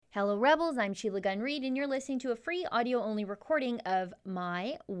Hello Rebels, I'm Sheila Gunn Reid, and you're listening to a free audio-only recording of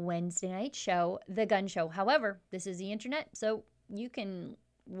my Wednesday night show, The Gun Show. However, this is the internet, so you can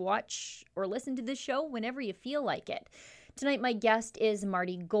watch or listen to this show whenever you feel like it. Tonight, my guest is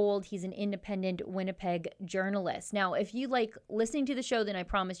Marty Gold. He's an independent Winnipeg journalist. Now, if you like listening to the show, then I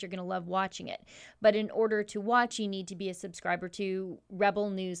promise you're going to love watching it. But in order to watch, you need to be a subscriber to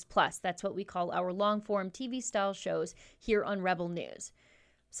Rebel News Plus. That's what we call our long-form TV-style shows here on Rebel News.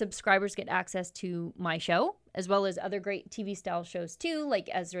 Subscribers get access to my show, as well as other great TV-style shows too, like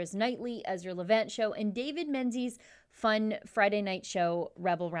Ezra's Nightly, Ezra Levant Show, and David Menzies' fun Friday night show,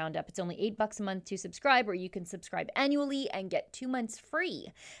 Rebel Roundup. It's only $8 a month to subscribe, or you can subscribe annually and get 2 months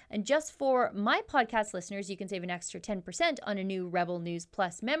free. And just for my podcast listeners, you can save an extra 10% on a new Rebel News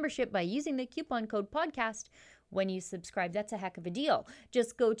Plus membership by using the coupon code PODCAST when you subscribe. That's a heck of a deal.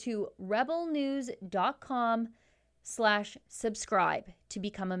 Just go to rebelnews.com/subscribe to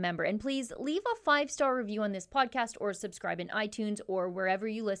become a member. And please leave a 5-star review on this podcast or subscribe in iTunes or wherever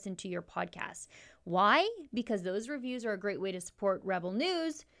you listen to your podcasts. Why? Because those reviews are a great way to support Rebel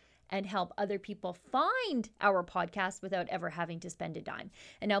News and help other people find our podcast without ever having to spend a dime.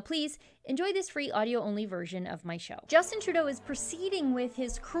 And now please enjoy this free audio-only version of my show. Justin Trudeau is proceeding with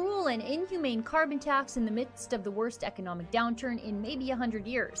his cruel and inhumane carbon tax in the midst of the worst economic downturn in maybe 100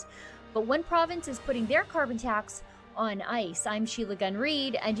 years. But one province is putting their carbon tax on ice. I'm Sheila Gunn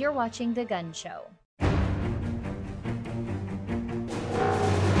Reid, and you're watching The Gun Show.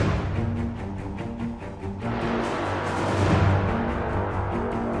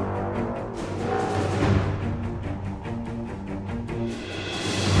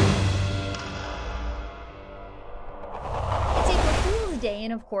 It's April Fool's Day,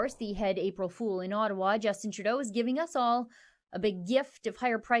 and of course, the head April Fool in Ottawa, Justin Trudeau, is giving us all a big gift of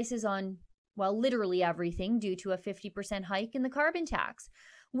higher prices on, well, literally everything due to a 50% hike in the carbon tax.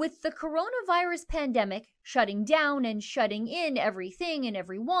 With the coronavirus pandemic shutting down and shutting in everything and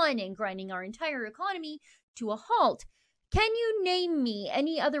everyone and grinding our entire economy to a halt, can you name me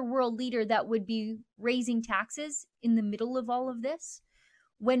any other world leader that would be raising taxes in the middle of all of this?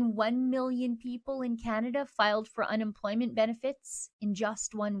 When 1 million people in Canada filed for unemployment benefits in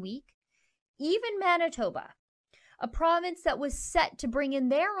just 1 week? Even Manitoba, a province that was set to bring in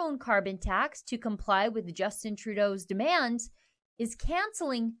their own carbon tax to comply with Justin Trudeau's demands, is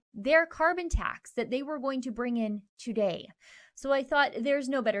canceling their carbon tax that they were going to bring in today. So I thought there's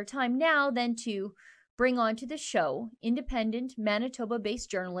no better time now than to bring onto the show independent Manitoba-based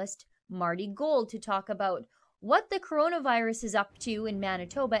journalist Marty Gold to talk about what the coronavirus is up to in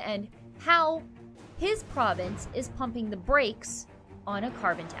Manitoba and how his province is pumping the brakes on a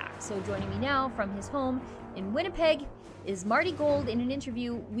carbon tax. So joining me now from his home in Winnipeg is Marty Gold in an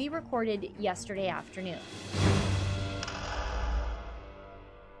interview we recorded yesterday afternoon.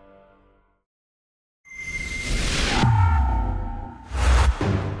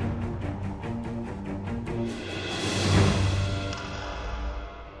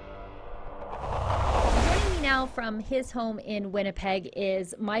 Joining me now from his home in Winnipeg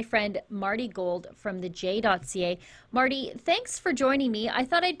is my friend Marty Gold from the J.ca. Marty, thanks for joining me. I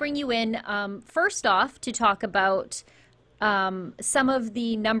thought I'd bring you in first off to talk about some of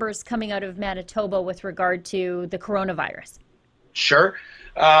the numbers coming out of Manitoba with regard to the coronavirus. Sure.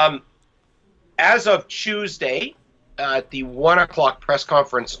 As of Tuesday, at the 1 o'clock press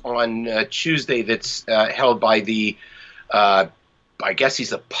conference on Tuesday that's held by the I guess he's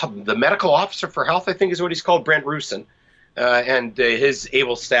the medical officer for health, I think is what he's called, Brent Roussin, and his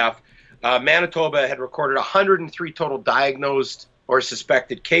able staff. Manitoba had recorded 103 total diagnosed or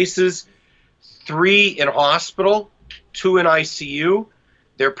suspected cases, 3 in hospital, 2 in ICU.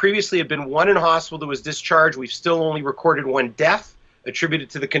 There previously had been 1 in hospital that was discharged. We've still only recorded 1 death attributed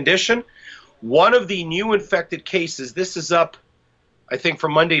to the condition. One of the new infected cases, this is up, I think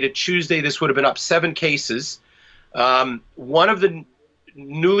from Monday to Tuesday, this would have been up 7 cases. One of the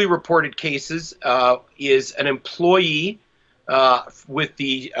newly reported cases is an employee with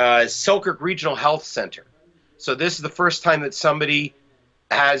the Selkirk Regional Health Center. So this is the first time that somebody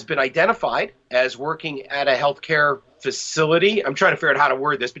has been identified as working at a healthcare facility. I'm trying to figure out how to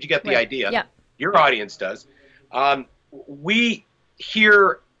word this, but you get the idea. Yeah. Your audience does. We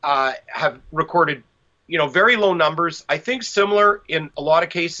here have recorded, very low numbers. I think similar in a lot of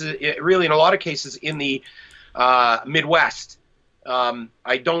cases, really in a lot of cases in the Midwest. I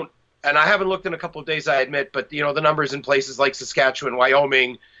haven't looked in a couple of days, I admit, but the numbers in places like Saskatchewan,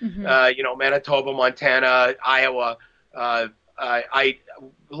 Wyoming, Manitoba, Montana, Iowa.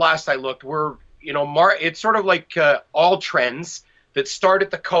 Last I looked, we're it's sort of like all trends that start at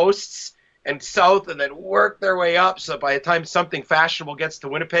the coasts and south, and then work their way up. So by the time something fashionable gets to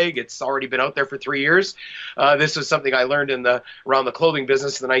Winnipeg, it's already been out there for 3 years. This was something I learned around the clothing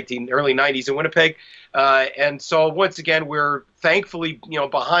business in the early 90s in Winnipeg. And so once again, we're thankfully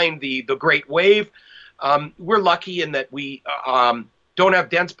behind the great wave. We're lucky in that we don't have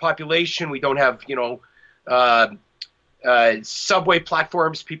dense population. We don't have subway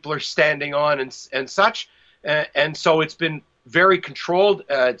platforms people are standing on and such. And so it's been very controlled.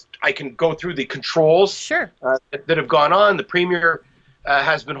 I can go through the controls Sure. That have gone on. The Premier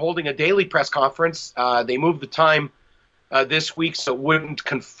has been holding a daily press conference. They moved the time this week so it wouldn't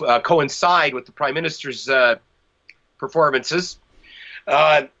coincide with the Prime Minister's performances.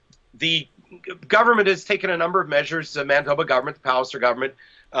 The government has taken a number of measures, the Manitoba government, the Pallister government,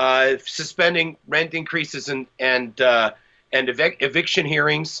 suspending rent increases and eviction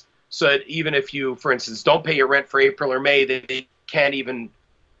hearings, so that even if you, for instance, don't pay your rent for April or May, they can't even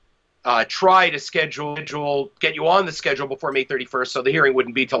try to get you on the schedule before May 31st, so the hearing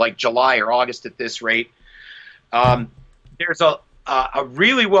wouldn't be till like July or August at this rate. There's a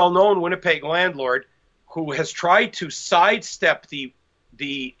really well-known Winnipeg landlord who has tried to sidestep the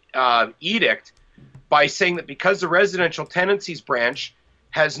edict by saying that because the residential tenancies branch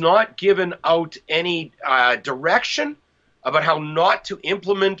has not given out any direction about how not to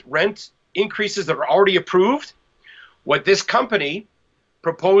implement rent increases that are already approved, what this company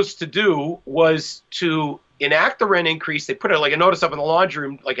proposed to do was to enact the rent increase. They put like a notice up in the laundry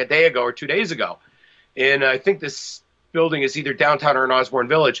room like a day ago or 2 days ago. And I think this building is either downtown or in Osborne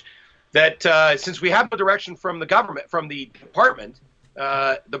Village, that since we have no direction from the government, from the department,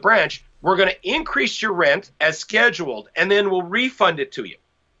 the branch, we're going to increase your rent as scheduled, and then we'll refund it to you.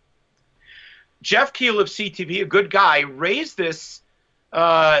 Jeff Keel of CTV, a good guy, raised this.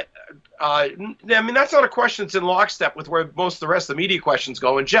 I mean, that's not a question that's in lockstep with where most of the rest of the media questions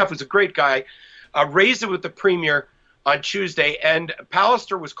go. And Jeff was a great guy, raised it with the Premier on Tuesday, and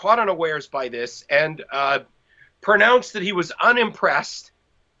Pallister was caught unawares by this and pronounced that he was unimpressed,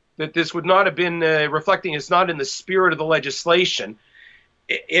 that this would not have been reflecting, it's not in the spirit of the legislation.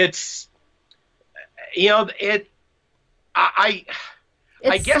 It's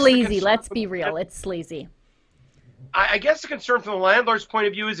sleazy. Let's be real. It's sleazy. I guess the concern from the landlord's point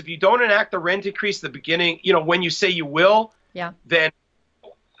of view is if you don't enact the rent increase at the beginning, when you say you will, then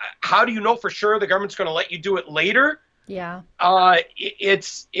how do you know for sure the government's going to let you do it later? Yeah.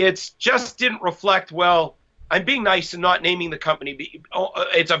 It's just didn't reflect well. I'm being nice and not naming the company.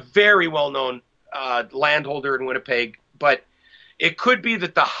 It's a very well-known landholder in Winnipeg, but it could be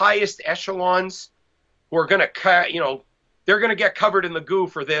that the highest echelons who are going to, they're going to get covered in the goo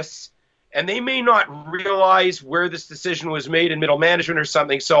for this, and they may not realize where this decision was made in middle management or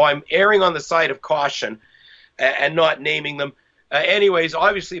something. So I'm erring on the side of caution and not naming them. Anyways,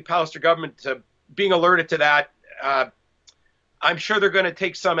 obviously, the Pallister government being alerted to that, I'm sure they're going to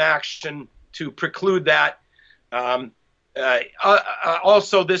take some action to preclude that.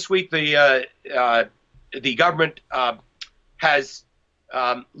 Also, this week, the government has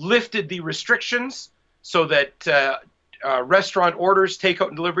lifted the restrictions so that restaurant orders, takeout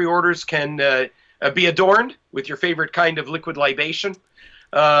and delivery orders can be adorned with your favorite kind of liquid libation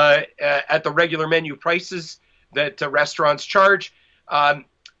at the regular menu prices that restaurants charge.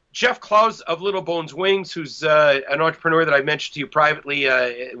 Jeff Klaus of Little Bones Wings, who's an entrepreneur that I mentioned to you privately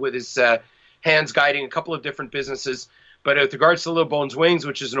with his hands guiding a couple of different businesses. But with regards to Little Bones Wings,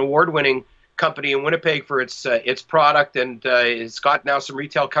 which is an award-winning company in Winnipeg for its product, and it's got now some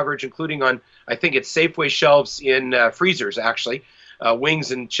retail coverage, including on, I think it's Safeway shelves in freezers, actually,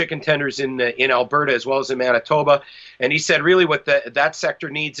 wings and chicken tenders in Alberta as well as in Manitoba. And he said really what that sector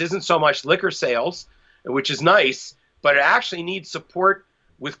needs isn't so much liquor sales, which is nice, but it actually needs support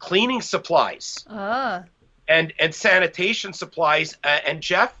with cleaning supplies and sanitation supplies. And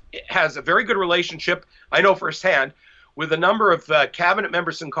Jeff has a very good relationship, I know firsthand, with a number of cabinet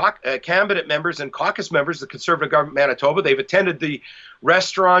members and caucus members, the Conservative government of Manitoba. They've attended the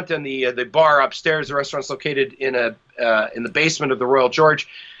restaurant and the bar upstairs. The restaurant's located in the basement of the Royal George.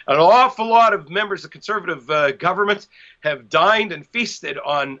 An awful lot of members of the Conservative government have dined and feasted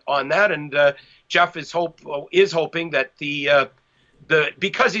on that, and Jeff is hoping that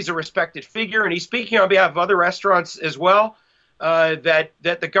because he's a respected figure and he's speaking on behalf of other restaurants as well, that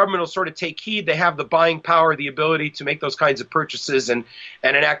the government will sort of take heed. They have the buying power, the ability to make those kinds of purchases and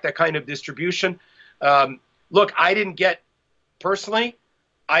enact that kind of distribution. Look, I didn't get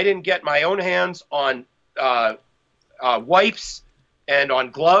my own hands on wipes and on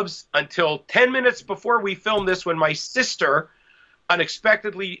gloves until 10 minutes before we filmed this, when my sister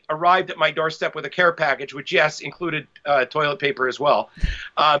unexpectedly arrived at my doorstep with a care package, which, yes, included toilet paper as well.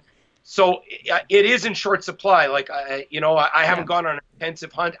 So it is in short supply. Like, I haven't Yeah. gone on an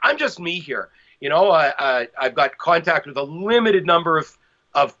intensive hunt. I'm just me here. I've got contact with a limited number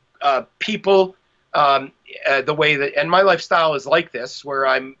of people. The way that, and my lifestyle is like this, where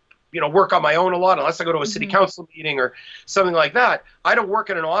I'm, work on my own a lot, unless I go to a city council meeting or something like that. I don't work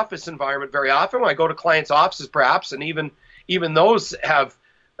in an office environment very often. When I go to clients' offices, perhaps, and even those have,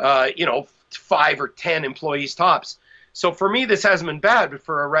 5 or 10 employees tops. So for me, this hasn't been bad, but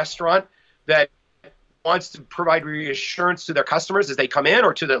for a restaurant that wants to provide reassurance to their customers as they come in,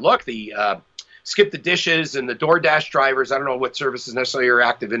 or to the skip the dishes and the DoorDash drivers, I don't know what services necessarily are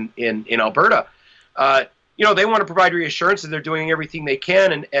active in Alberta. They want to provide reassurance that they're doing everything they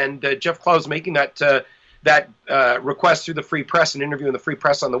can, and Jeff Clow's making that request through the Free Press and interviewing the Free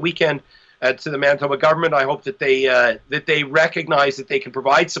Press on the weekend to the Manitoba government. I hope that they recognize that they can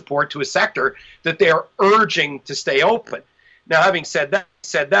provide support to a sector that they are urging to stay open. Now, having said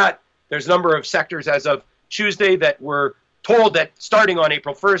that, there's a number of sectors as of Tuesday that were told that starting on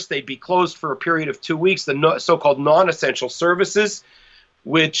April 1st, they'd be closed for a period of 2 weeks, the so-called non-essential services,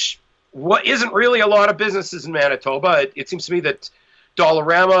 which isn't really a lot of businesses in Manitoba. It seems to me that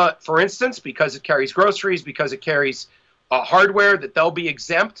Dollarama, for instance, because it carries groceries, because it carries hardware, that they'll be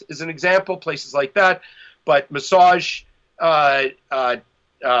exempt, as an example, places like that. But massage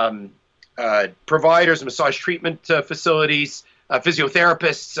providers, massage treatment facilities,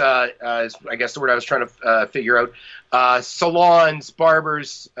 physiotherapists, I guess the word I was trying to figure out, salons,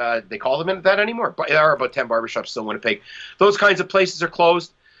 barbers, they call them that anymore. But there are about 10 barbershops still in Winnipeg. Those kinds of places are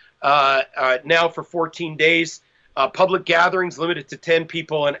closed now for 14 days. Public gatherings limited to 10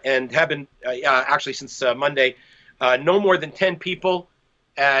 people and have been, actually since Monday, no more than 10 people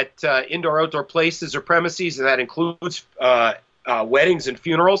at indoor-outdoor places or premises, and that includes weddings and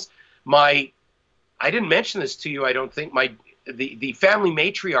funerals. I didn't mention this to you, I don't think. The family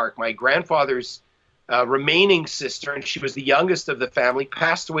matriarch, my grandfather's remaining sister, and she was the youngest of the family,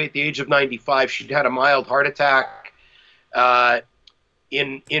 passed away at the age of 95. She'd had a mild heart attack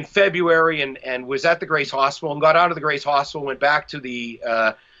in February, and was at the Grace Hospital, and got out of the Grace Hospital, went back to the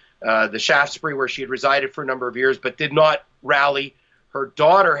Shaftesbury where she had resided for a number of years, but did not rally. Her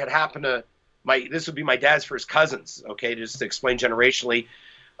daughter had happened to this would be my dad's first cousins, okay, just to explain generationally.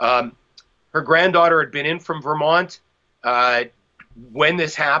 Her granddaughter had been in from Vermont when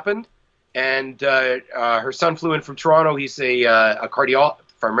this happened, and her son flew in from Toronto. He's a cardiologist,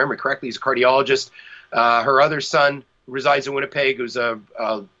 if I remember correctly. He's a cardiologist. Her other son resides in Winnipeg, who's a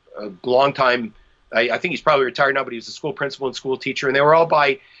long time, I think he's probably retired now, but he was a school principal and school teacher, and they were all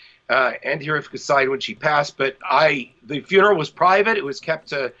by Auntie Rivka's side when she passed. But the funeral was private. It was kept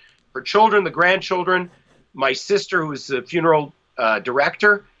to her children, the grandchildren, my sister, who was the funeral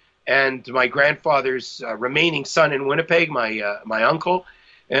director, and my grandfather's remaining son in Winnipeg, my uncle.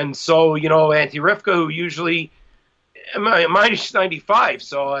 And so, Auntie Rivka, who usually, she's 95,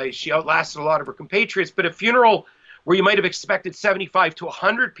 so she outlasted a lot of her compatriots, but a funeral where you might have expected 75 to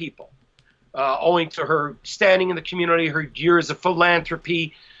 100 people, owing to her standing in the community, her years of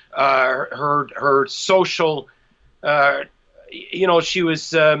philanthropy, her social, she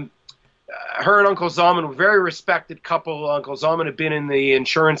was, her and Uncle Zalman were a very respected couple. Uncle Zalman had been in the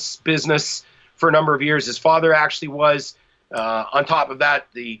insurance business for a number of years. His father actually was. On top of that,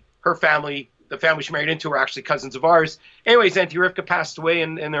 the family she married into were actually cousins of ours. Anyways, Auntie Rivka passed away,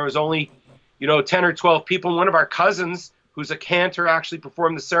 and there was only, 10 or 12 people. And one of our cousins, who's a cantor, actually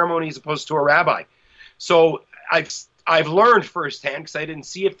performed the ceremony as opposed to a rabbi. So I've learned firsthand, because I didn't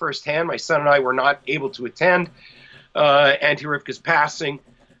see it firsthand. My son and I were not able to attend Auntie Rivka's passing.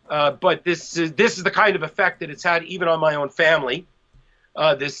 But this is the kind of effect that it's had even on my own family,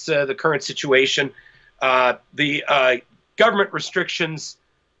 the current situation. The government restrictions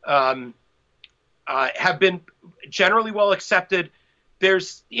have been generally well accepted.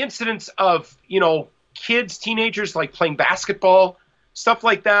 There's incidents of, kids, teenagers, like playing basketball, stuff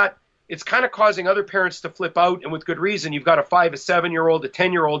like that. It's kind of causing other parents to flip out, and with good reason. You've got a 5, a 7-year-old, a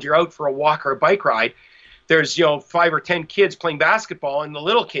 10-year-old, you're out for a walk or a bike ride. There's, 5 or 10 kids playing basketball, and the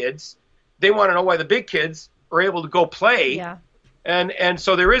little kids, they want to know why the big kids are able to go play. Yeah. And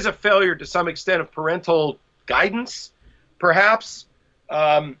so there is a failure to some extent of parental guidance, perhaps.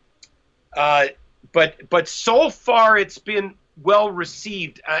 But so far it's been well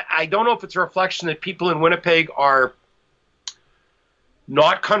received. I don't know if it's a reflection that people in Winnipeg are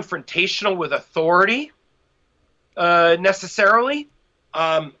not confrontational with authority necessarily.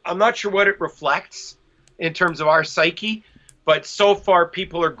 I'm not sure what it reflects in terms of our psyche, but so far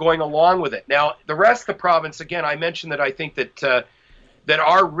people are going along with it. Now, the rest of the province, again, I mentioned that I think that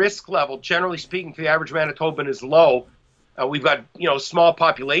our risk level, generally speaking, for the average Manitoban is low. We've got, small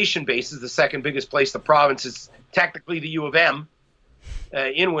population bases. The second biggest place, the province, is technically the U of M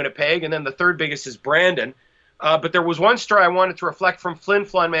in Winnipeg, and then the third biggest is Brandon. But there was one story I wanted to reflect from Flin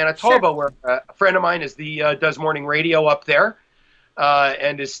Flon, Manitoba, Sure. where a friend of mine does morning radio up there,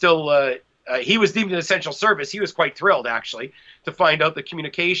 and is still. He was deemed an essential service. He was quite thrilled, actually, to find out the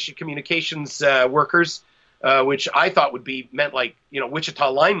communications workers, which I thought would be meant like Wichita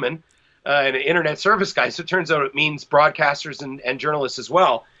linemen and internet service guys. So it turns out it means broadcasters and journalists as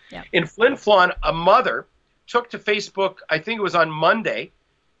well. Yeah. In Flin Flon, a mother took to Facebook, I think it was on Monday,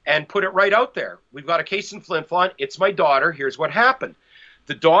 and put it right out there. We've got a case in Flin Flon. It's my daughter. Here's what happened.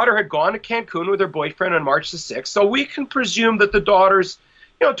 The daughter had gone to Cancun with her boyfriend on March the 6th. So we can presume that the daughter's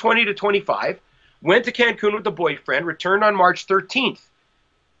 20 to 25, went to Cancun with the boyfriend, returned on March 13th,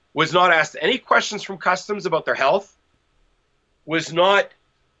 was not asked any questions from customs about their health, was not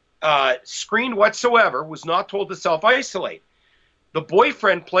screened whatsoever, was not told to self-isolate. The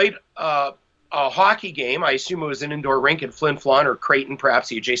boyfriend played a hockey game, I assume it was an indoor rink in Flin Flon or Creighton, perhaps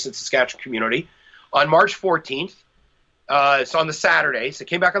the adjacent Saskatchewan community, on March 14th. So on the Saturday, so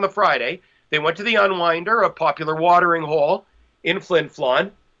came back on the Friday. They went to the Unwinder, a popular watering hole in Flin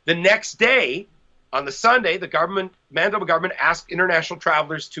Flon. The next day, on the Sunday, the Manitoba government asked international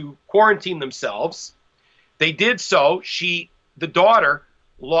travelers to quarantine themselves. They did so. The daughter,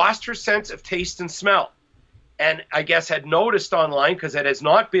 lost her sense of taste and smell, and I guess had noticed online, because it has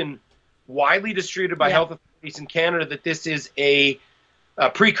not been widely distributed by health authorities in Canada, that this is a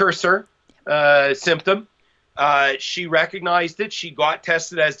precursor symptom. She recognized it. She got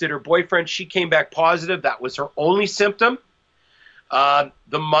tested, as did her boyfriend. She came back positive. That was her only symptom.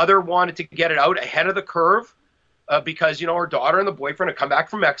 The mother wanted to get it out ahead of the curve because, her daughter and the boyfriend had come back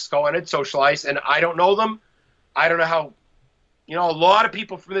from Mexico and had socialized, and I don't know them. I don't know how, a lot of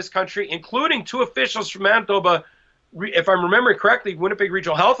people from this country, including two officials from Manitoba, if I'm remembering correctly, Winnipeg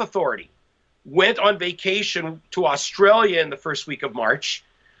Regional Health Authority, went on vacation to Australia in the first week of March.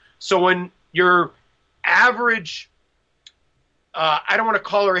 So when your average, I don't want to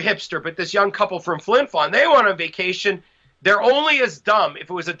call her a hipster, but this young couple from Flin Flon, they went on vacation. They're only as dumb, if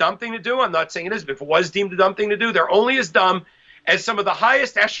it was a dumb thing to do, I'm not saying it is, but if it was deemed a dumb thing to do, they're only as dumb as some of the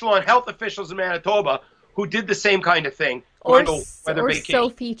highest echelon health officials in Manitoba who did the same kind of thing. Or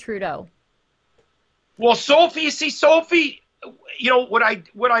Sophie Trudeau. Well, Sophie, what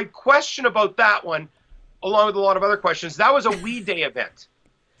I question about that one, along with a lot of other questions, that was a We Day event.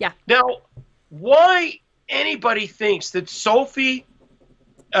 Yeah. Now, why anybody thinks that Sophie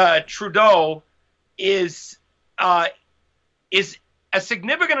Trudeau is a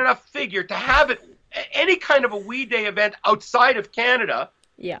significant enough figure to have it any kind of a We Day event outside of Canada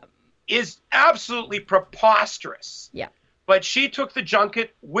is absolutely preposterous. Yeah. But she took the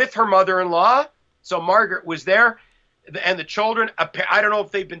junket with her mother-in-law, so Margaret was there, and the children. I don't know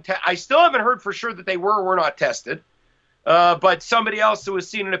if they've been I still haven't heard for sure that they were or were not tested. But somebody else who was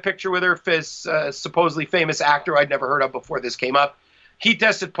seen in a picture with her, this supposedly famous actor I'd never heard of before this came up, he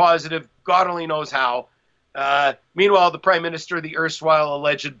tested positive, God only knows how. Meanwhile, the Prime Minister, the erstwhile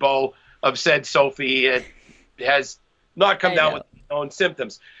alleged beau of said Sophie, has not come down with his own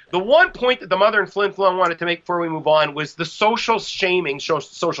symptoms. The one point that the mother in Flin Flon wanted to make before we move on was the social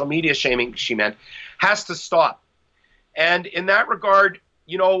media shaming, she meant, has to stop. And in that regard,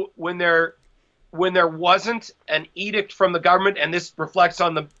 when there wasn't an edict from the government, and this reflects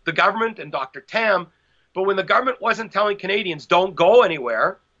on the government and Dr. Tam, but when the government wasn't telling Canadians don't go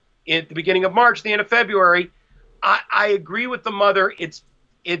anywhere at the beginning of March, the end of February, I agree with the mother.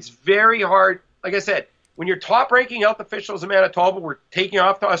 It's very hard. Like I said, when your top-ranking health officials in Manitoba were taking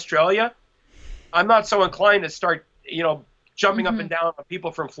off to Australia, I'm not so inclined to start, jumping up and down on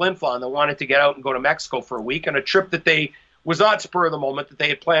people from Flin Flon that wanted to get out and go to Mexico for a week on a trip that they was not spur of the moment, that they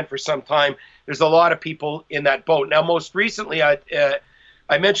had planned for some time. There's a lot of people in that boat. Now, most recently, I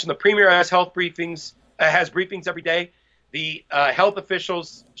mentioned the Premier has health briefings, has briefings every day. The health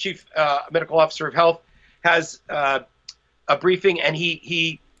officials, chief medical officer of health, has a briefing, and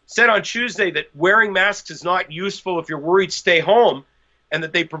he said on Tuesday that wearing masks is not useful if you're worried, stay home, and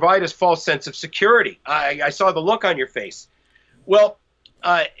that they provide us false sense of security. I saw the look on your face. Well,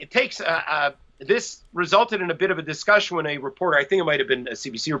 it takes this resulted in a bit of a discussion when a reporter, I think it might have been a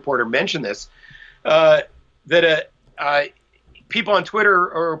CBC reporter, mentioned this, that people on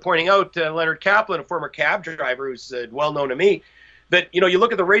Twitter are pointing out, Leonard Kaplan, a former cab driver who's well known to me, that, you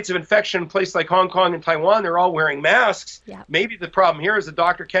look at the rates of infection in places like Hong Kong and Taiwan, they're all wearing masks. Yeah. Maybe the problem here is the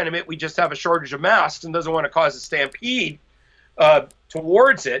doctor can't admit we just have a shortage of masks and doesn't want to cause a stampede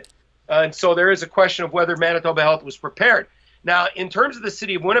towards it. And so there is a question of whether Manitoba Health was prepared. Now, in terms of the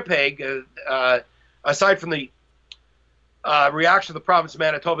city of Winnipeg, aside from the reaction to the province of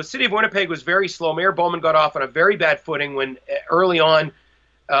Manitoba. City of Winnipeg was very slow. Mayor Bowman got off on a very bad footing when early on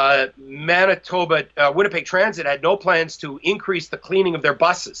Winnipeg Transit had no plans to increase the cleaning of their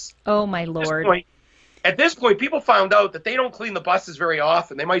buses. Oh, my Lord. At this point, people found out that they don't clean the buses very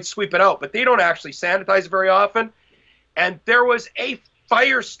often. They might sweep it out, but they don't actually sanitize it very often. And there was a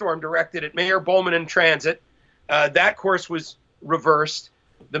firestorm directed at Mayor Bowman and Transit. That course was reversed.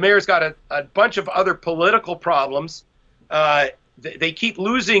 The mayor's got a bunch of other political problems. They keep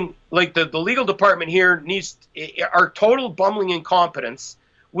losing, like the legal department here are total bumbling incompetence.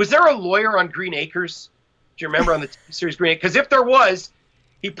 Was there a lawyer on Green Acres? Do you remember on the TV series Green Acres? Because if there was,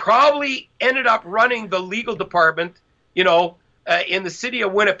 he probably ended up running the legal department, in the city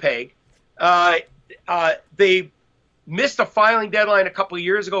of Winnipeg. They missed a filing deadline a couple of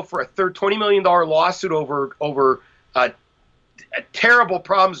years ago for a $20 million lawsuit over terrible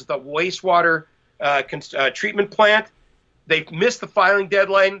problems with the wastewater treatment plant. They missed the filing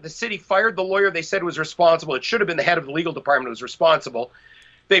deadline. The city fired the lawyer they said was responsible. It should have been the head of the legal department who was responsible.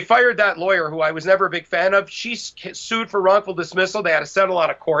 They fired that lawyer, who I was never a big fan of. She sued for wrongful dismissal. They had to settle out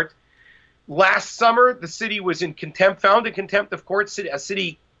of court. Last summer, the city was found in contempt of court, a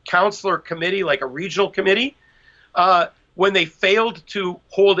city councilor committee, like a regional committee, when they failed to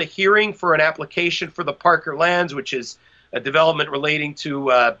hold a hearing for an application for the Parker Lands, which is a development relating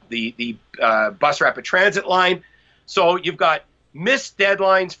to the bus rapid transit line. So you've got missed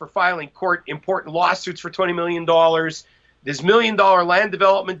deadlines for filing important lawsuits for $20 million. This $1 million land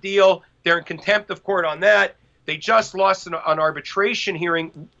development deal, they're in contempt of court on that. They just lost an arbitration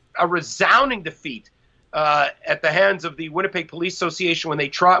hearing, a resounding defeat at the hands of the Winnipeg Police Association when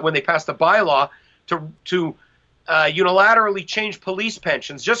they passed a bylaw to unilaterally change police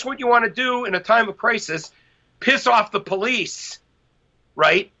pensions. Just what you want to do in a time of crisis, piss off the police,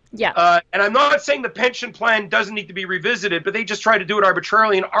 right? Yeah. And I'm not saying the pension plan doesn't need to be revisited, but they just tried to do it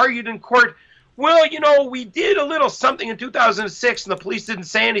arbitrarily and argued in court, well, we did a little something in 2006 and the police didn't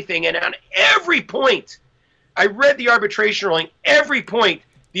say anything. And on every point, I read the arbitration ruling, every point,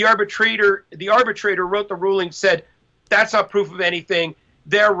 the arbitrator wrote the ruling, said, that's not proof of anything.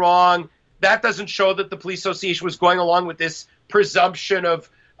 They're wrong. That doesn't show that the police association was going along with this presumption of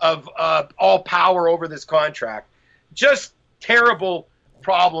all power over this contract. Just terrible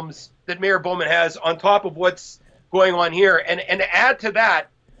problems that Mayor Bowman has on top of what's going on here. And to add to that,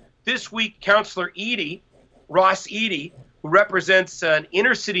 this week, Councillor Ross Eady, who represents an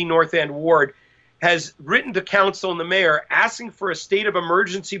inner city North End ward, has written to council and the mayor asking for a state of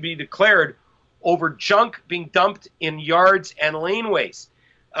emergency be declared over junk being dumped in yards and laneways.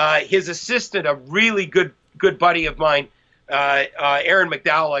 His assistant, a really good buddy of mine, Aaron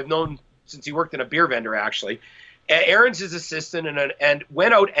McDowell, I've known since he worked in a beer vendor, actually. Aaron's his assistant and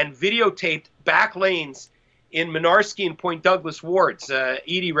went out and videotaped back lanes in Mynarski and Point Douglas wards.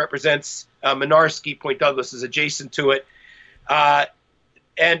 Eady represents Mynarski. Point Douglas is adjacent to it.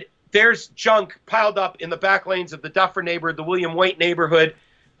 And there's junk piled up in the back lanes of the Duffer neighborhood, the William White neighborhood.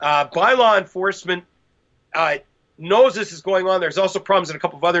 Bylaw enforcement knows this is going on. There's also problems in a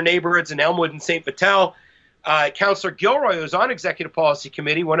couple of other neighborhoods in Elmwood and St. Vital. Councillor Gilroy, who's on Executive Policy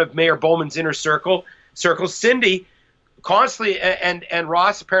Committee, one of Mayor Bowman's inner circle, Cindy, constantly, and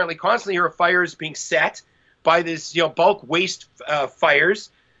Ross apparently constantly hear of fires being set by this, bulk waste fires.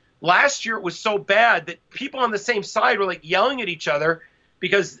 Last year it was so bad that people on the same side were like yelling at each other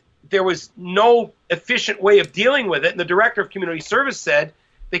because there was no efficient way of dealing with it. And the director of community service said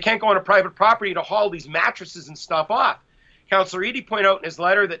they can't go on a private property to haul these mattresses and stuff off. Councillor Eady pointed out in his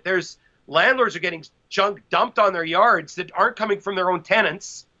letter that there's landlords are getting junk dumped on their yards that aren't coming from their own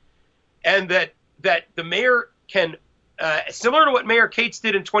tenants, and that the mayor can, similar to what Mayor Cates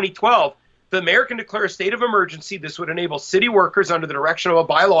did in 2012, the mayor can declare a state of emergency. This would enable city workers under the direction of a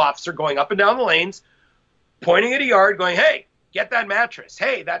bylaw officer going up and down the lanes, pointing at a yard, going, hey, get that mattress.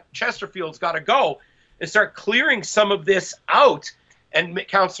 Hey, that Chesterfield's got to go, and start clearing some of this out. And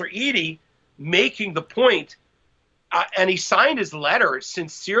Councillor Eady making the point, and he signed his letter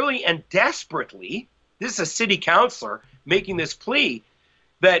sincerely and desperately. This is a city councillor making this plea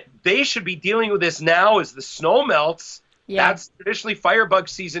that they should be dealing with this now as the snow melts. Yeah. That's traditionally firebug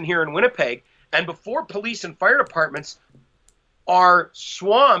season here in Winnipeg. And before police and fire departments are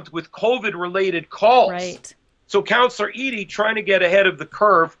swamped with COVID-related calls. Right. So Councillor Eady trying to get ahead of the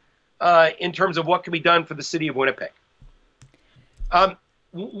curve in terms of what can be done for the city of Winnipeg.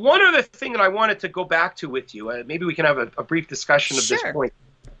 One other thing that I wanted to go back to with you, maybe we can have a brief discussion of this point.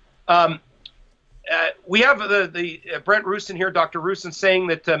 We have the Brent Roustan here, Dr. Roustan, saying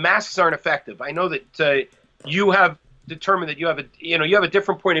that masks aren't effective. I know that you have determined that you have a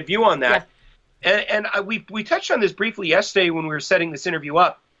different point of view on that. We touched on this briefly yesterday when we were setting this interview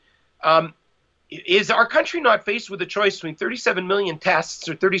up. Is our country not faced with a choice between 37 million tests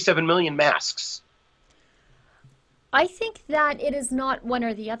or 37 million masks? I think that it is not one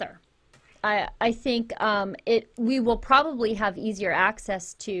or the other. I think we will probably have easier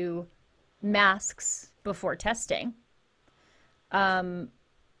access to masks before testing. And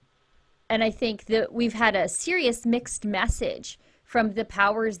I think that we've had a serious mixed message from the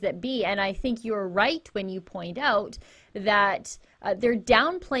powers that be. And I think you're right when you point out that they're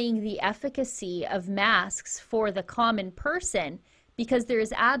downplaying the efficacy of masks for the common person, because there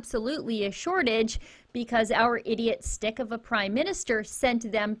is absolutely a shortage, because our idiot stick of a prime minister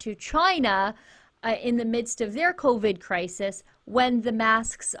sent them to China in the midst of their COVID crisis, when the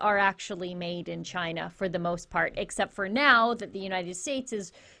masks are actually made in China for the most part, except for now that the United States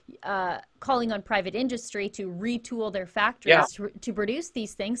is calling on private industry to retool their factories to produce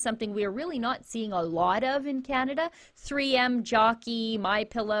these things, something we are really not seeing a lot of in Canada. 3M, Jockey,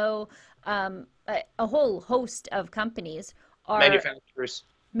 MyPillow, a whole host of companies are...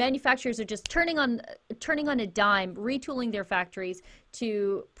 Manufacturers are just turning on a dime, retooling their factories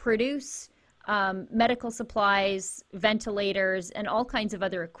to produce medical supplies, ventilators, and all kinds of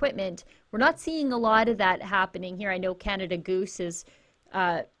other equipment. We're not seeing a lot of that happening here. I know Canada Goose is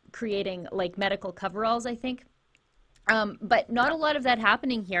creating like medical coveralls, I think, but not a lot of that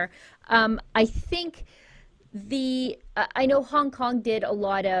happening here. I think I know Hong Kong did a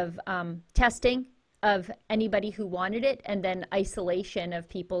lot of testing of anybody who wanted it, and then isolation of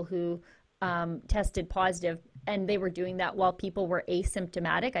people who tested positive, and they were doing that while people were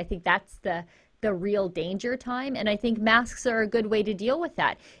asymptomatic. I think that's the real danger time, and I think masks are a good way to deal with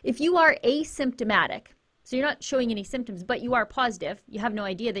that. If you are asymptomatic, so you're not showing any symptoms, but you are positive, you have no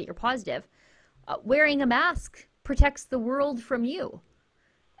idea that you're positive, wearing a mask protects the world from you.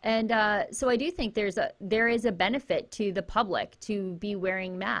 And so I do think there is a benefit to the public to be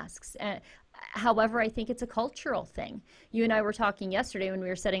wearing masks. However, I think it's a cultural thing. You and I were talking yesterday when we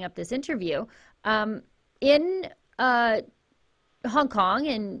were setting up this interview. In Hong Kong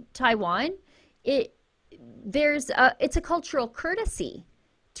and Taiwan, it's a cultural courtesy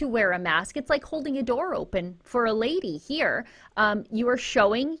to wear a mask. It's like holding a door open for a lady here. You are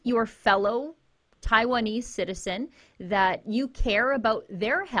showing your fellow Taiwanese citizen that you care about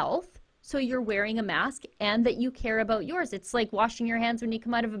their health, so you're wearing a mask, and that you care about yours. It's like washing your hands when you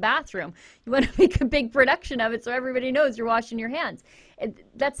come out of a bathroom. You want to make a big production of it so everybody knows you're washing your hands.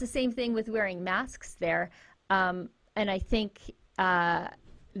 That's the same thing with wearing masks there. And I think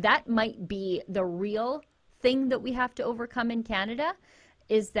that might be the real thing that we have to overcome in Canada,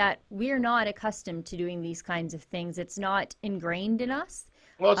 is that we're not accustomed to doing these kinds of things. It's not ingrained in us.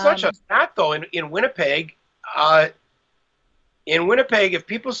 Well, it's not just that, though. In Winnipeg, if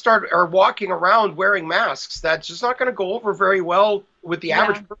people are walking around wearing masks, that's just not going to go over very well with the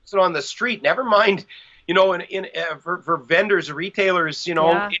average person on the street. Never mind, for vendors or retailers, it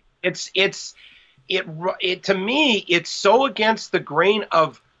to me, it's so against the grain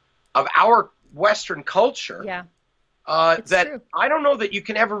of our Western culture that true. I don't know that you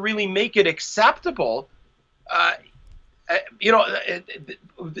can ever really make it acceptable.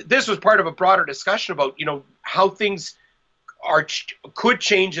 This was part of a broader discussion about how things could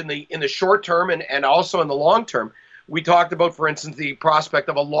change in the short term and also in the long term. We talked about, for instance, the prospect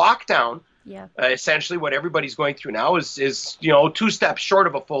of a lockdown. Yeah. Essentially, what everybody's going through now is 2 steps short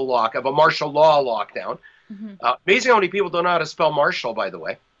of a full of a martial law lockdown. Mm-hmm. Amazing how many people don't know how to spell martial, by the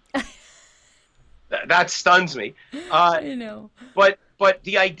way. That stuns me. I know. But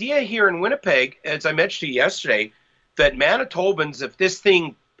the idea here in Winnipeg, as I mentioned to you yesterday, that Manitobans, if this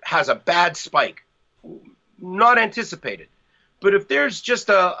thing has a bad spike, not anticipated, but if there's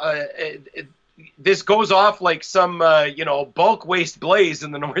just this goes off like some bulk waste blaze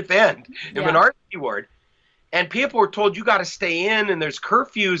in the North End in Menard ward, and people were told you got to stay in, and there's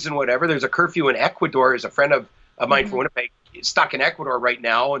curfews and whatever. There's a curfew in Ecuador. There's a friend of mine from Winnipeg stuck in Ecuador right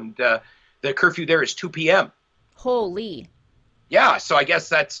now, and the curfew there is 2 p.m. Holy. Yeah, so I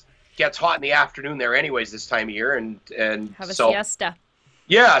guess gets hot in the afternoon there anyways this time of year, and have a siesta.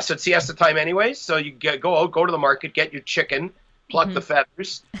 Yeah, so it's siesta time anyways. So you go to the market, get your chicken, pluck the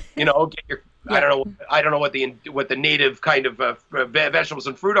feathers, get your I don't know what the native kind of vegetables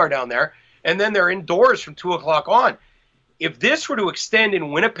and fruit are down there, and then they're indoors from 2 o'clock on. If this were to extend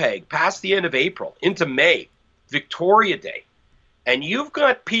in Winnipeg past the end of April into May, Victoria Day, and you've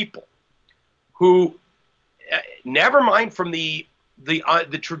got people who, never mind from the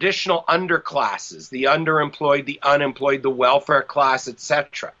traditional underclasses, the underemployed, the unemployed, the welfare class,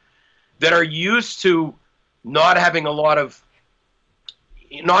 etc., that are used to not having a lot of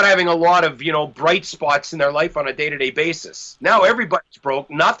not having a lot of, bright spots in their life on a day-to-day basis. Now everybody's broke.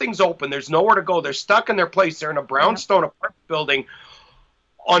 Nothing's open. There's nowhere to go. They're stuck in their place. They're in a brownstone apartment building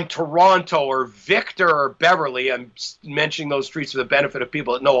on Toronto or Victor or Beverly. I'm mentioning those streets for the benefit of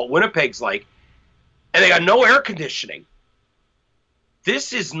people that know what Winnipeg's like. And they got no air conditioning.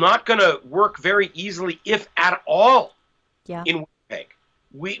 This is not going to work very easily, if at all, in Winnipeg.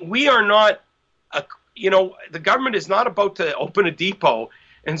 We are not, the government is not about to open a depot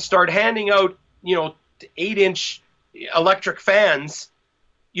and start handing out, 8-inch electric fans,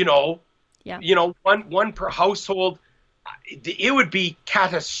 one per household. It would be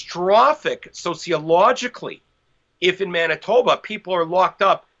catastrophic sociologically if in Manitoba people are locked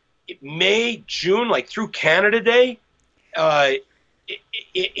up May, June, like through Canada Day.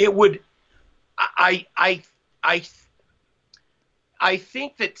 It would. I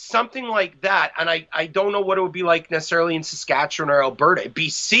think that something like that, and I don't know what it would be like necessarily in Saskatchewan or Alberta.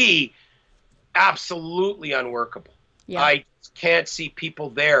 BC, absolutely unworkable. Yeah. I can't see people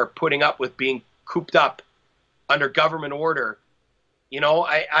there putting up with being cooped up under government order. It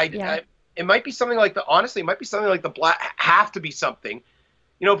might be something like honestly, it might be something like the Black, have to be something.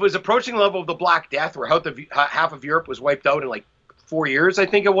 If it was approaching the level of the Black Death, where half of Europe was wiped out in like 4 years, I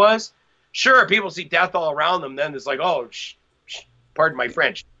think it was. Sure, people see death all around them, then it's like, oh, pardon my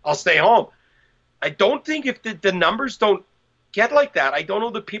French, I'll stay home. I don't think if the numbers don't get like that, I don't know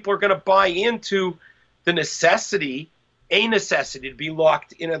that people are going to buy into the necessity to be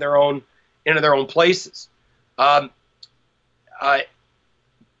locked into their own places. But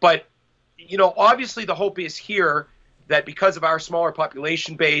obviously the hope is here that because of our smaller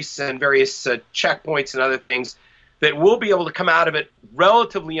population base and various checkpoints and other things, that we'll be able to come out of it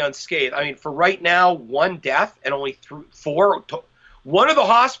relatively unscathed. I mean, for right now, 1 death and only 4. One of the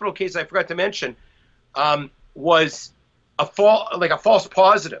hospital cases I forgot to mention was a false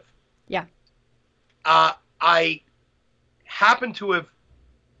positive. Yeah. I happen to have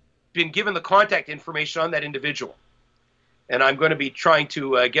been given the contact information on that individual, and I'm going to be trying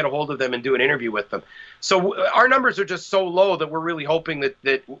to get a hold of them and do an interview with them. So our numbers are just so low that we're really hoping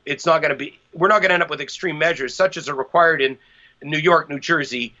that it's not going to be, we're not going to end up with extreme measures such as are required in New York, New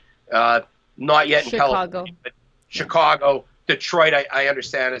Jersey, not yet in California, but Chicago, Detroit, I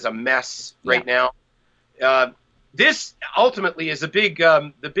understand, is a mess right now. This ultimately is the big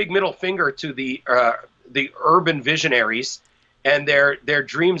middle finger to the urban visionaries and their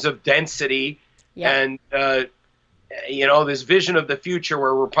dreams of density and this vision of the future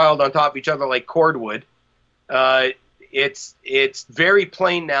where we're piled on top of each other like cordwood. It's very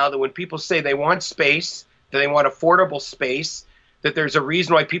plain now that when people say they want space, that they want affordable space, that there's a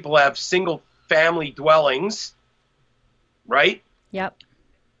reason why people have single family dwellings, right? Yep.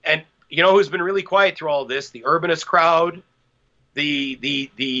 And who's been really quiet through all of this? The urbanist crowd, the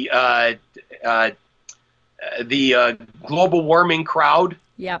global warming crowd.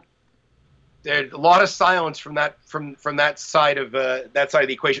 Yep. There's a lot of silence from that side of the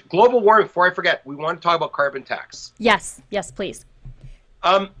equation. Global warming. Before I forget, we want to talk about carbon tax. Yes, please.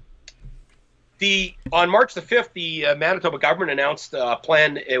 On March the 5th, the Manitoba government announced a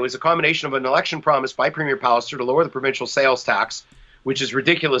plan. It was a combination of an election promise by Premier Pallister to lower the provincial sales tax, which is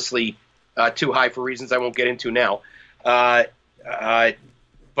ridiculously too high for reasons I won't get into now. But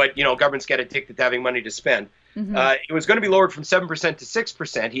governments get addicted to having money to spend. Mm-hmm. It was going to be lowered from 7% to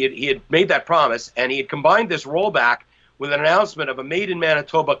 6%. He had made that promise, and he had combined this rollback with an announcement of a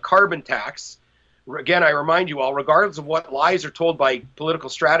made-in-Manitoba carbon tax. Again, I remind you all, regardless of what lies are told by political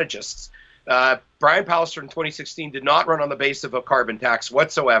strategists, Brian Pallister in 2016 did not run on the basis of a carbon tax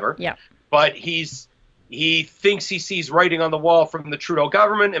whatsoever. Yeah. But he thinks he sees writing on the wall from the Trudeau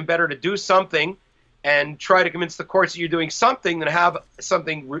government, and better to do something and try to convince the courts that you're doing something than have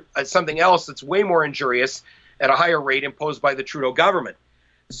something else that's way more injurious at a higher rate imposed by the Trudeau government.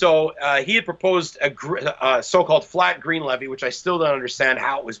 So he had proposed a so-called flat green levy, which I still don't understand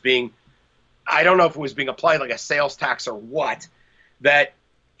how it was being, I don't know if it was being applied like a sales tax or what, that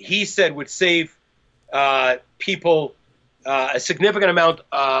he said would save people a significant amount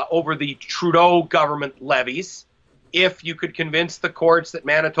over the Trudeau government levies if you could convince the courts that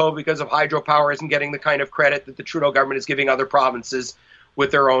Manitoba, because of hydropower, isn't getting the kind of credit that the Trudeau government is giving other provinces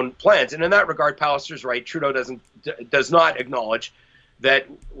with their own plans. And in that regard, Pallister's right. Trudeau does not acknowledge that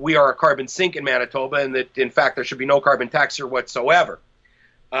we are a carbon sink in Manitoba and that, in fact, there should be no carbon tax here whatsoever.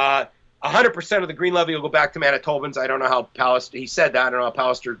 100% of the green levy will go back to Manitobans. I don't know how Pallister, he said that. I don't know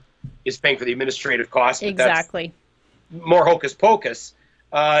how Pallister is paying for the administrative costs. Exactly. That's more hocus pocus.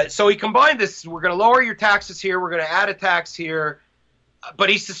 So he combined this. We're going to lower your taxes here. We're going to add a tax here. But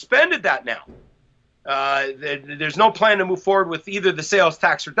he suspended that now. There's no plan to move forward with either the sales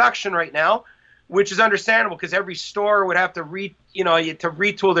tax reduction right now, which is understandable because every store would have to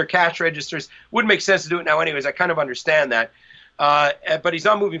retool their cash registers. Wouldn't make sense to do it now anyways. I kind of understand that. But he's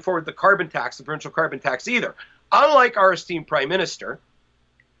not moving forward with the carbon tax, the provincial carbon tax either. Unlike our esteemed Prime Minister,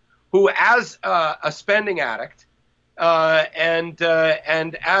 who as a spending addict and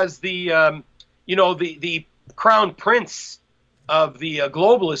as the the crown prince of the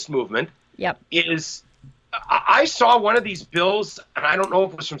globalist movement, is I saw one of these bills, and I don't know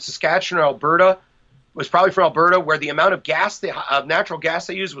if it was from Saskatchewan or Alberta. It was probably from Alberta, where the amount of gas, of natural gas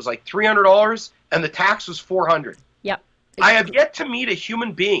they used was like $300, and the tax was $400. Yep. I have yet to meet a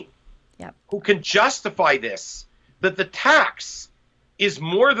human being who can justify this, that the tax is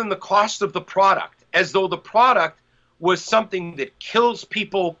more than the cost of the product, as though the product was something that kills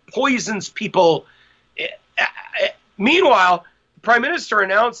people, poisons people. Meanwhile, the Prime Minister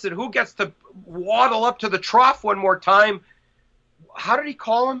announced that who gets to waddle up to the trough one more time. How did he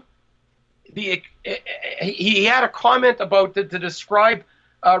call him? He had a comment about to describe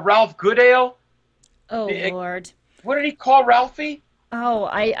Ralph Goodale. Oh, Lord. What did he call Ralphie? Oh,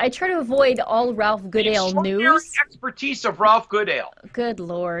 I try to avoid all Ralph Goodale news. Expertise of Ralph Goodale. Good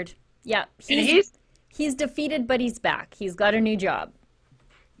Lord. Yeah. He's defeated, but he's back. He's got a new job.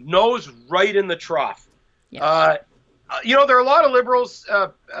 Nose right in the trough. Yeah. There are a lot of Liberals,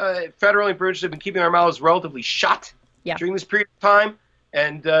 federally and provincially, have been keeping their mouths relatively shut during this period of time.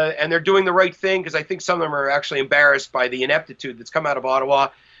 And they're doing the right thing, because I think some of them are actually embarrassed by the ineptitude that's come out of Ottawa,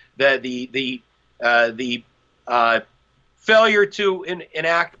 the failure to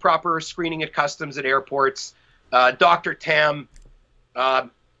enact proper screening at customs at airports. Dr. Tam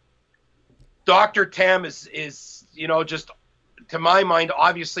is just, to my mind,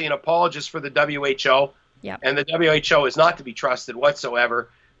 obviously an apologist for the WHO. Yeah. And the WHO is not to be trusted whatsoever.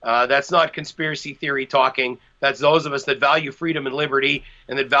 That's not conspiracy theory talking. That's those of us that value freedom and liberty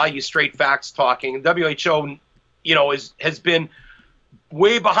and that value straight facts talking. And WHO, has been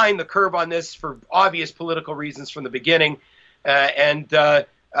way behind the curve on this for obvious political reasons from the beginning. As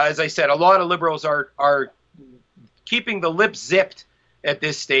I said, a lot of Liberals are keeping the lips zipped at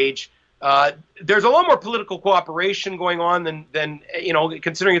this stage. There's a lot more political cooperation going on than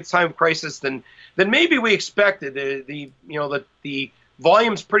considering it's time of crisis than maybe we expected. The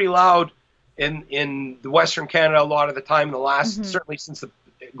volume's pretty loud in the Western Canada a lot of the time in the last, certainly since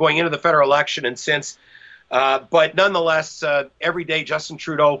going into the federal election and since. But nonetheless, every day Justin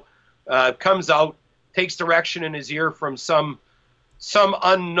Trudeau comes out, takes direction in his ear from some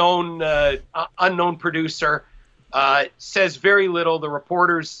unknown producer, says very little. The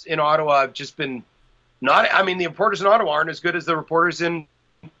reporters in Ottawa have just been the reporters in Ottawa aren't as good as the reporters in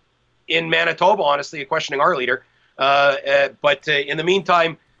Manitoba, honestly, questioning our leader. But in the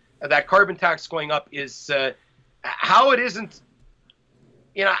meantime, that carbon tax going up is how it isn't.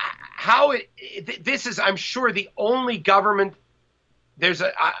 This is, I'm sure, the only government.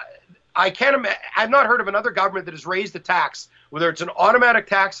 I've not heard of another government that has raised the tax, whether it's an automatic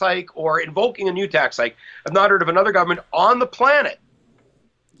tax hike or invoking a new tax hike. I've not heard of another government on the planet.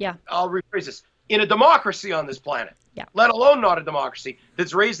 Yeah. I'll rephrase this. In a democracy on this planet, let alone not a democracy,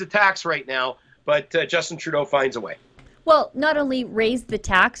 that's raised the tax right now, but Justin Trudeau finds a way. Well, not only raise the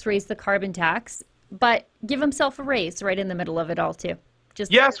carbon tax, but give himself a raise right in the middle of it all, too.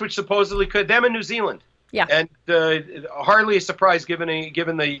 Yes, which supposedly could. Them in New Zealand. Yeah. And hardly a surprise given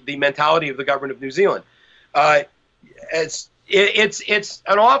the mentality of the government of New Zealand. It's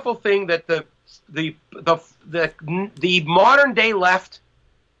an awful thing that the modern day left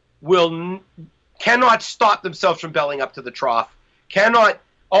cannot stop themselves from belling up to the trough.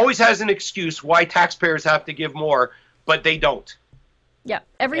 Always has an excuse why taxpayers have to give more, but they don't. Yeah,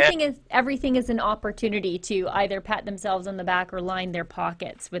 everything is an opportunity to either pat themselves on the back or line their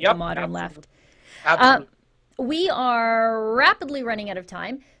pockets with the modern left. Absolutely. We are rapidly running out of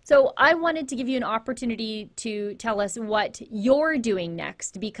time, so I wanted to give you an opportunity to tell us what you're doing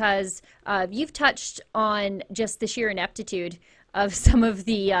next, because you've touched on just the sheer ineptitude of some of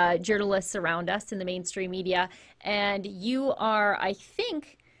the journalists around us in the mainstream media, and you are, I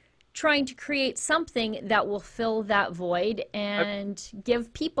think, trying to create something that will fill that void and give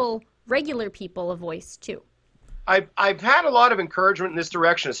regular people, a voice too. I've had a lot of encouragement in this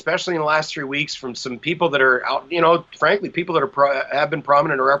direction, especially in the last 3 weeks, from some people that are out, frankly, people that have been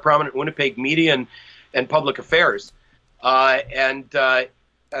prominent or are prominent in Winnipeg media and public affairs. For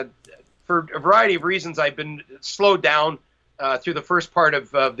a variety of reasons, I've been slowed down through the first part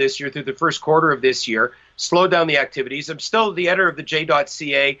of this year, through the first quarter of this year, slowed down the activities. I'm still the editor of the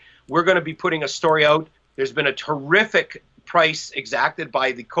J.ca. We're going to be putting a story out. There's been a terrific price exacted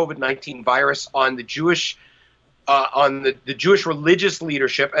by the COVID-19 virus on the Jewish the Jewish religious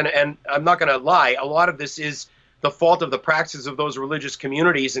leadership. And I'm not going to lie, a lot of this is the fault of the practices of those religious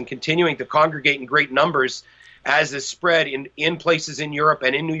communities and continuing to congregate in great numbers as is spread in places in Europe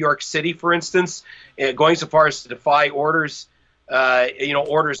and in New York City, for instance, going so far as to defy orders,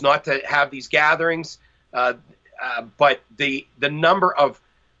 orders not to have these gatherings. But the number of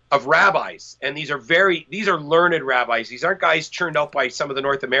rabbis, and these are learned rabbis. These aren't guys churned out by some of the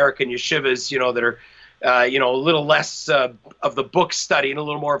North American yeshivas, that are, a little less of the book study and a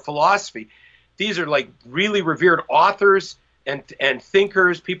little more philosophy. These are like really revered authors and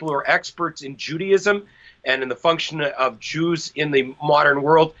thinkers, people who are experts in Judaism and in the function of Jews in the modern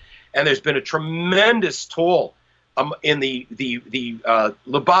world. And there's been a tremendous toll in the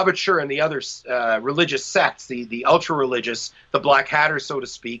Lubavitcher and the other religious sects, the ultra-religious, the Black Hatters, so to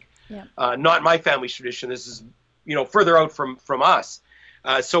speak. Yeah. Not my family's tradition. This is, further out from us.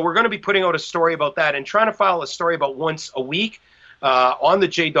 So we're going to be putting out a story about that and trying to file a story about once a week on the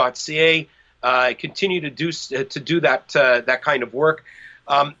J.ca. Continue to do that kind of work.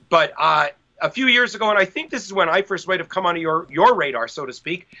 But a few years ago, and I think this is when I first might have come onto your radar, so to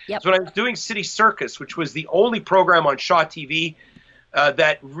speak, is when I was doing City Circus, which was the only program on Shaw TV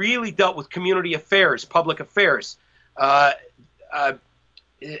that really dealt with community affairs, public affairs. I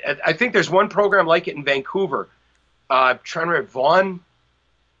think there's one program like it in Vancouver. I'm trying to remember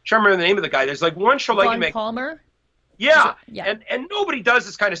the name of the guy. There's like one show like Ron Palmer? Yeah. And nobody does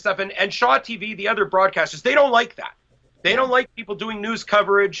this kind of stuff. And Shaw TV, the other broadcasters, they don't like that. They don't like people doing news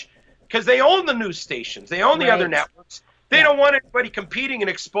coverage because they own the news stations. They own the other networks. They don't want anybody competing and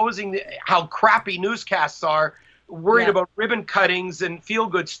exposing how crappy newscasts are, worried about ribbon cuttings and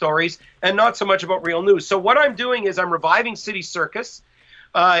feel-good stories, and not so much about real news. So what I'm doing is I'm reviving City Circus.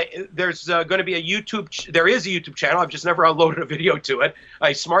 There's going to be there is a YouTube channel. I've just never uploaded a video to it.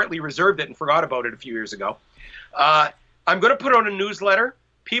 I smartly reserved it and forgot about it a few years ago. I'm going to put out a newsletter.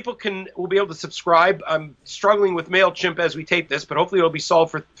 People will be able to subscribe. I'm struggling with MailChimp as we tape this, but hopefully it'll be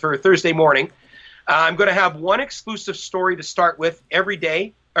solved for Thursday morning. I'm going to have one exclusive story to start with every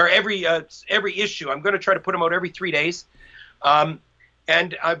day, or every issue. I'm going to try to put them out every 3 days.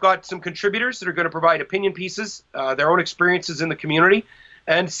 And I've got some contributors that are going to provide opinion pieces, their own experiences in the community,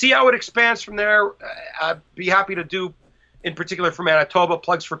 and see how it expands from there. I'd be happy to do, in particular for Manitoba,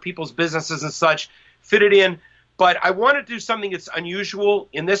 plugs for people's businesses and such, fit it in. But I want to do something that's unusual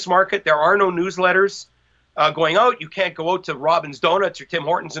in this market. There are no newsletters going out. You can't go out to Robin's Donuts or Tim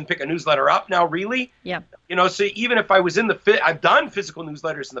Hortons and pick a newsletter up now, really. Yeah. So even if I was I've done physical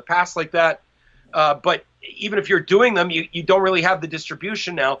newsletters in the past like that. But even if you're doing them, you don't really have the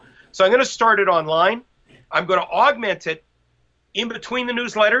distribution now. So I'm going to start it online. I'm going to augment it in between the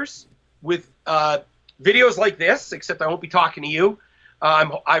newsletters with videos like this, except I won't be talking to you.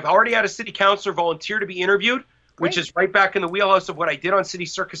 I've already had a city councilor volunteer to be interviewed, which is right back in the wheelhouse of what I did on City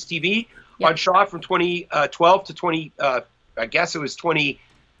Circus TV on Shaw from 2012 to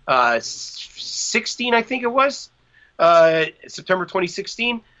 2016, I think it was, September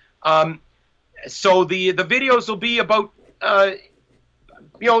 2016. So the videos will be about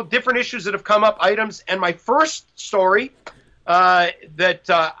different issues that have come up, items, and my first story that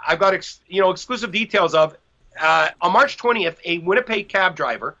I've got exclusive details of. On March 20th, a Winnipeg cab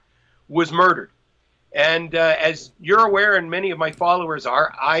driver was murdered. And as you're aware, and many of my followers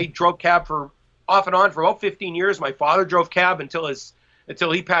are, I drove cab off and on for about 15 years. My father drove cab until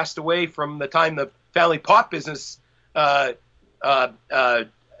he passed away from the time the family pot business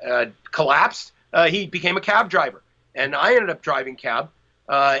collapsed. He became a cab driver, and I ended up driving cab.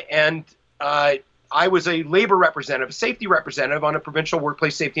 And I was a labor representative, a safety representative on a provincial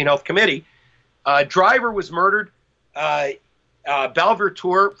workplace safety and health committee. Driver was murdered. Belver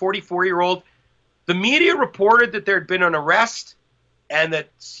Tour, 44-year-old. The media reported that there had been an arrest and that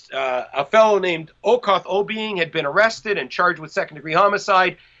a fellow named Okoth Obiang had been arrested and charged with second-degree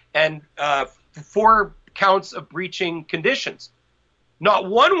homicide and 4 counts of breaching conditions. Not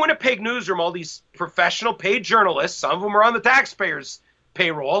one Winnipeg newsroom, all these professional paid journalists, some of them are on the taxpayers'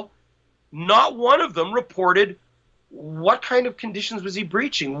 payroll, not one of them reported what kind of conditions was he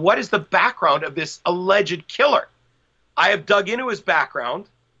breaching. What is the background of this alleged killer? I have dug into his background.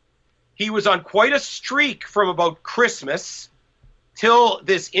 He was on quite a streak from about Christmas till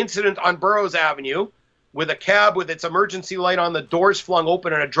this incident on Burroughs Avenue with a cab with its emergency light on, the doors flung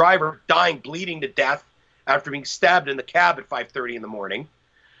open, and a driver dying, bleeding to death after being stabbed in the cab at 5:30 in the morning.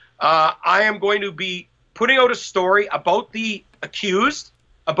 I am going to be putting out a story about the accused,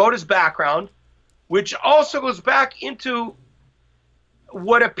 about his background, which also goes back into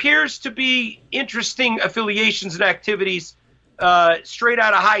what appears to be interesting affiliations and activities straight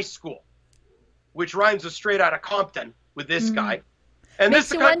out of high school, which rhymes with straight out of Compton with this guy. And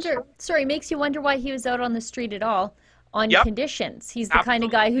makes you wonder why he was out on the street at all on conditions. He's the kind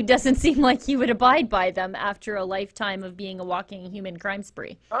of guy who doesn't seem like he would abide by them after a lifetime of being a walking human crime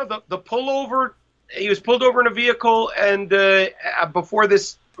spree. The pullover, he was pulled over in a vehicle and before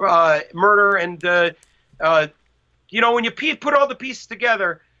this murder, and when you put all the pieces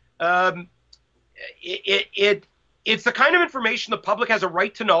together, it's the kind of information the public has a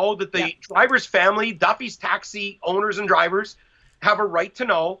right to know, that the driver's family, Duffy's taxi owners and drivers, have a right to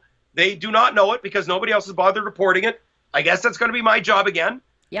know. They do not know it because nobody else has bothered reporting it. I guess that's going to be my job again.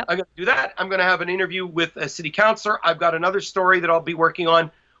 Yep. I'm going to do that. I'm going to have an interview with a city councilor. I've got another story that I'll be working on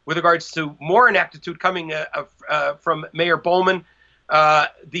with regards to more ineptitude coming from Mayor Bowman.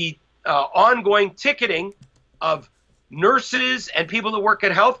 The ongoing ticketing of nurses and people that work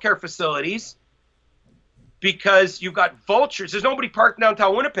at healthcare facilities, because you've got vultures. There's nobody parked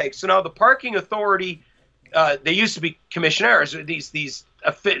downtown Winnipeg. So now the parking authority, they used to be commissionaires, these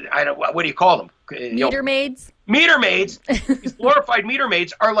what do you call them? Meter maids? Meter maids, these glorified meter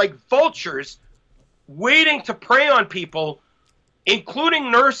maids are like vultures waiting to prey on people,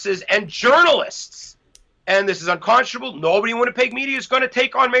 including nurses and journalists. And this is unconscionable. Nobody in Winnipeg media is going to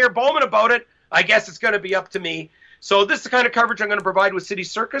take on Mayor Bowman about it. I guess it's going to be up to me. So this is the kind of coverage I'm going to provide with City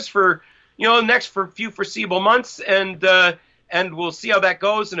Circus for the next few foreseeable months, and we'll see how that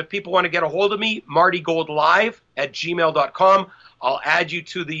goes. And if people want to get a hold of me, martygoldlive@gmail.com. I'll add you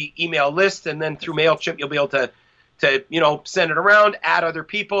to the email list, and then through MailChimp you'll be able to send it around, add other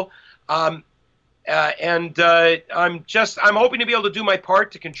people. I'm hoping to be able to do my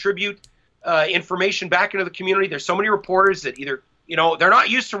part to contribute information back into the community. There's so many reporters that either they're not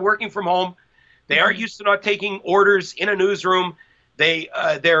used to working from home, they aren't used to not taking orders in a newsroom.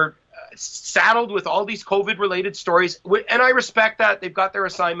 They're saddled with all these COVID-related stories, and I respect that. They've got their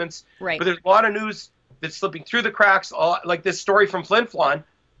assignments, right? But there's a lot of news that's slipping through the cracks, like this story from Flin Flon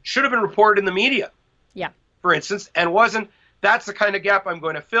should have been reported in the media, for instance, and wasn't. That's the kind of gap I'm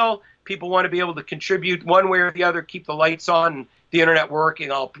going to fill. People want to be able to contribute one way or the other, keep the lights on, and the internet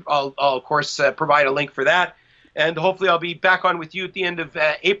working. I'll of course provide a link for that, and hopefully I'll be back on with you at the end of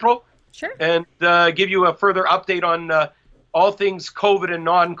April. Sure. And give you a further update on all things COVID and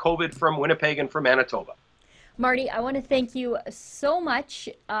non-COVID from Winnipeg and from Manitoba. Marty, I want to thank you so much.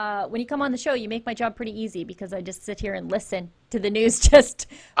 When you come on the show, you make my job pretty easy because I just sit here and listen to the news just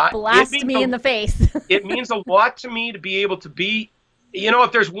blast me in the face. It means a lot to me to be able to be,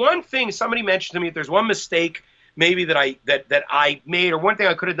 if there's one thing somebody mentioned to me, if there's one mistake maybe that I made, or one thing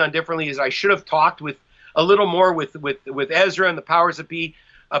I could have done differently, is I should have talked with a little more with Ezra and the powers that be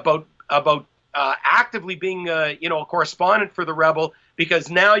about actively being a correspondent for the Rebel, because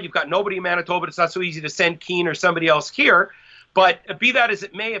now you've got nobody in Manitoba. It's not so easy to send Keane or somebody else here. But be that as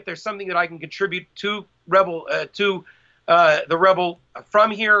it may, if there's something that I can contribute to Rebel the Rebel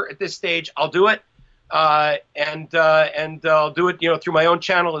from here at this stage, I'll do it. And I'll do it through my own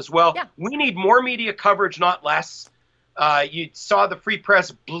channel as well. Yeah. We need more media coverage, not less. You saw the Free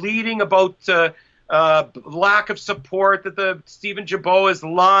Press bleeding about lack of support, that the Stephen Jabot is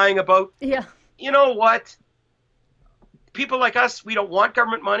lying about. Yeah. You know what? People like us, we don't want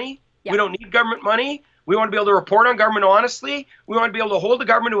government money. Yeah. We don't need government money. We want to be able to report on government honestly. We want to be able to hold the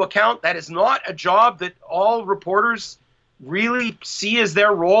government to account. That is not a job that all reporters really see as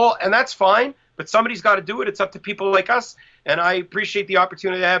their role, and that's fine. But somebody's got to do it. It's up to people like us, and I appreciate the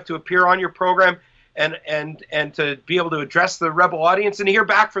opportunity I have to appear on your program and to be able to address the Rebel audience and to hear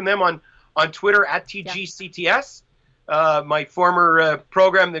back from them on Twitter at TGCTS. My former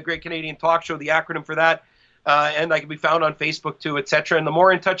program, the Great Canadian Talk Show, the acronym for that. And I can be found on Facebook too, etc. And the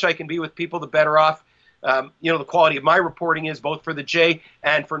more in touch I can be with people, the better off, the quality of my reporting is, both for the J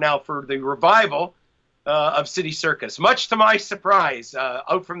and for the revival of City Circus. Much to my surprise,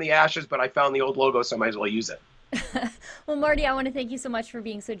 out from the ashes, but I found the old logo, so I might as well use it. Well, Marty, I want to thank you so much for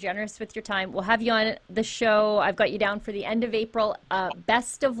being so generous with your time. We'll have you on the show. I've got you down for the end of April.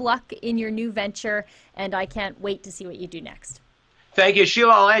 Best of luck in your new venture, and I can't wait to see what you do next. Thank you,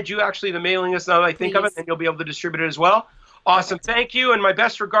 Sheila. I'll add you actually to the mailing list now that I think of it, and you'll be able to distribute it as well. Awesome. Perfect. Thank you, and my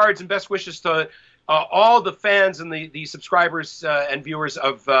best regards and best wishes to all the fans and the subscribers and viewers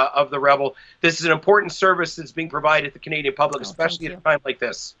of the Rebel. This is an important service that's being provided to the Canadian public, especially at a time like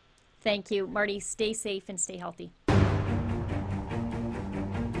this. Thank you, Marty. Stay safe and stay healthy.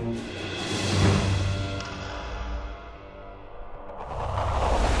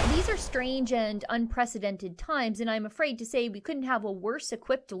 These are strange and unprecedented times, and I'm afraid to say we couldn't have a worse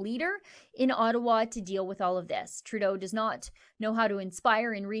equipped leader in Ottawa to deal with all of this. Trudeau does not know how to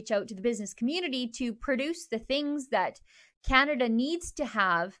inspire and reach out to the business community to produce the things that Canada needs to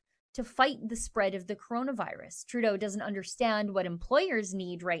have to fight the spread of the coronavirus. Trudeau doesn't understand what employers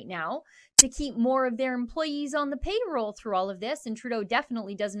need right now to keep more of their employees on the payroll through all of this. And Trudeau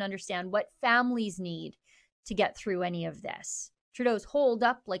definitely doesn't understand what families need to get through any of this. Trudeau's holed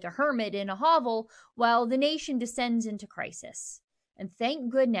up like a hermit in a hovel while the nation descends into crisis. And thank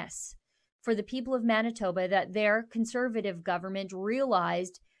goodness for the people of Manitoba that their Conservative government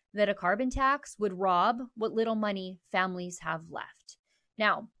realized that a carbon tax would rob what little money families have left.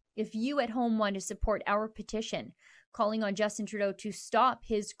 Now, if you at home want to support our petition calling on Justin Trudeau to stop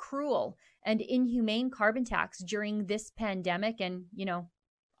his cruel and inhumane carbon tax during this pandemic and,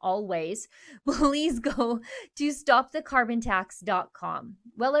 always, please go to stopthecarbontax.com.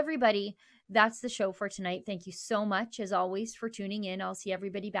 Well, everybody, that's the show for tonight. Thank you so much, as always, for tuning in. I'll see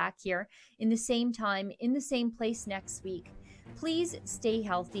everybody back here in the same time, in the same place next week. Please stay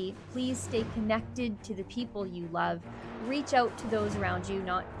healthy. Please stay connected to the people you love. Reach out to those around you,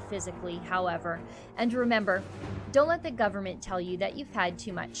 not physically, however. And remember, don't let the government tell you that you've had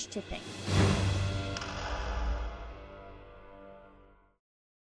too much to think.